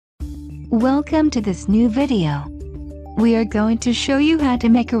Welcome to this new video. We are going to show you how to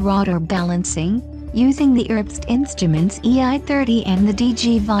make a rotor balancing using the Erbessd Instruments EI-30 and the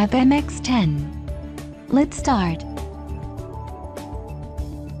DigivibeMX M10. Let's start.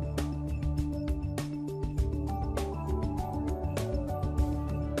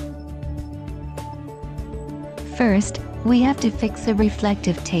 First, we have to fix a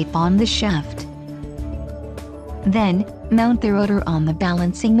reflective tape on the shaft. Then, mount the rotor on the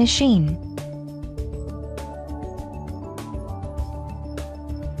balancing machine.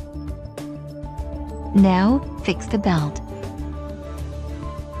 Now, fix the belt.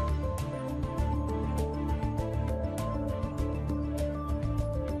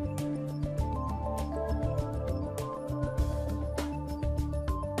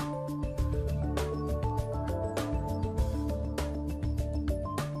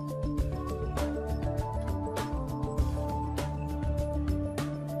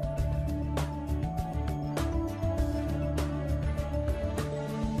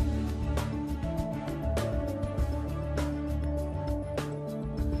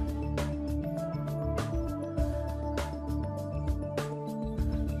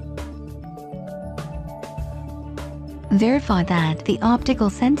 Verify that the optical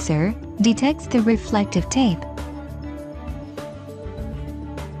sensor detects the reflective tape.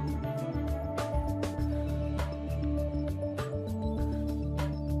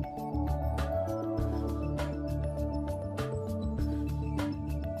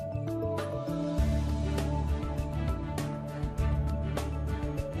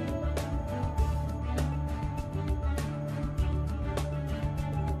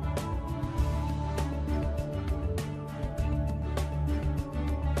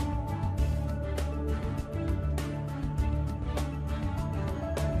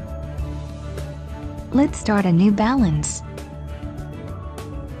 Let's start a new balance.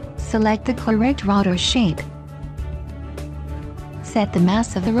 Select the correct rotor shape. Set the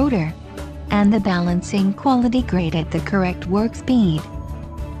mass of the rotor and the balancing quality grade at the correct work speed.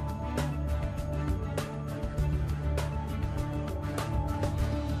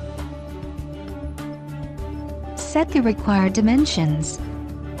 Set the required dimensions.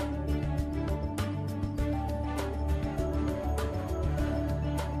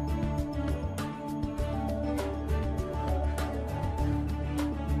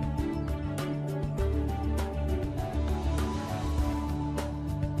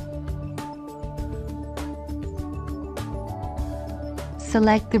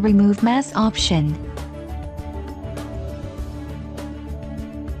 Select the Remove Mass option.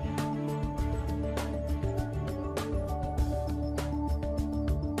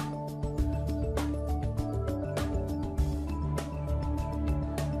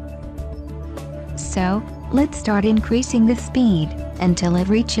 So, let's start increasing the speed until it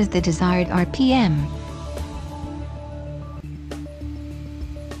reaches the desired RPM.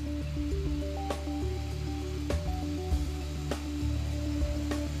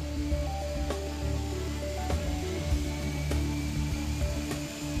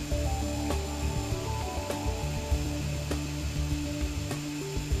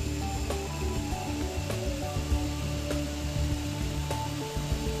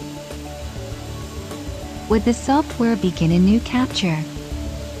 With the software, begin a new capture.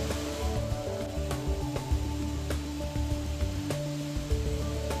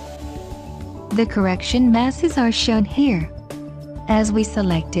 The correction masses are shown here. As we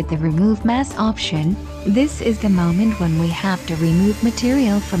selected the Remove Mass option, this is the moment when we have to remove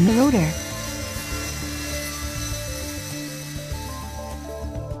material from the rotor.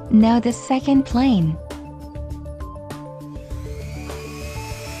 Now the second plane.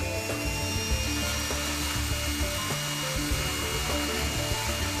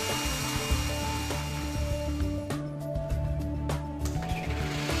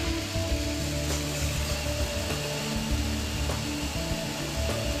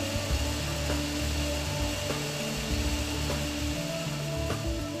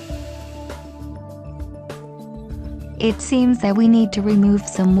 It seems that we need to remove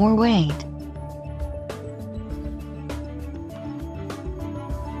some more weight.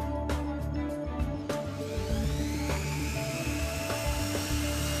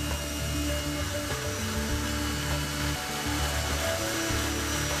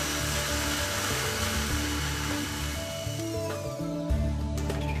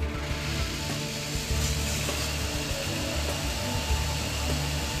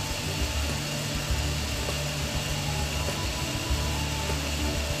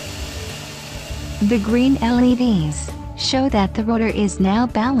 The green LEDs show that the rotor is now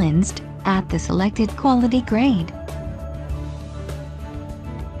balanced at the selected quality grade.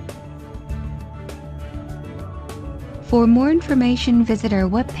 For more information, visit our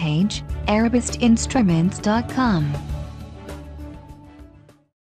webpage, erbessdinstruments.com.